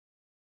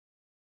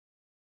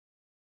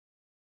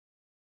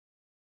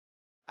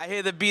I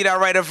hear the beat, I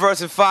write a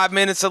verse in 5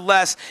 minutes or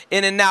less.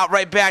 In and out,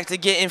 right back to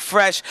getting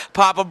fresh.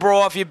 Pop a bro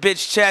off your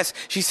bitch chest.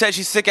 She said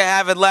she's sick of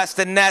having less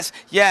than Ness.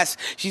 Yes,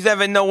 she's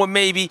ever know what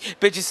maybe.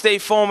 Bitches stay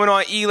foaming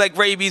on E like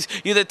rabies.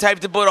 You're the type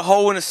to put a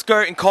hole in a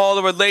skirt and call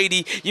her a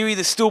lady. You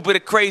either stupid or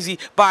crazy.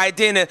 Buy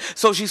dinner,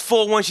 so she's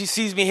full when she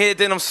sees me hit,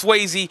 then I'm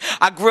Swayze.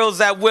 I grills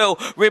at will,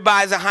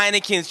 ribeyes at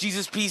Heineken's.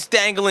 Jesus piece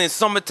dangling.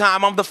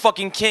 Summertime, I'm the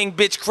fucking king,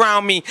 bitch,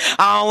 crown me.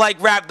 I don't like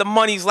rap, the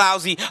money's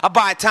lousy. I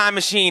buy a time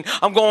machine.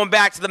 I'm going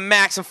back to the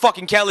max and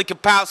fucking Kelly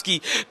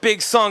Kapowski. Big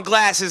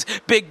sunglasses,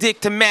 big dick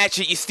to match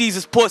it. You steez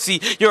his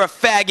pussy, you're a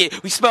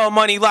faggot. We smell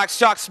money like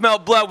shock, smell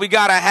blood, we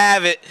gotta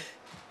have it.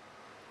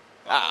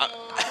 Back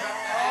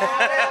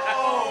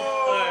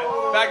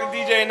to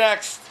DJ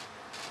next.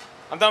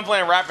 I'm done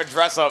playing rap and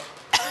dress up.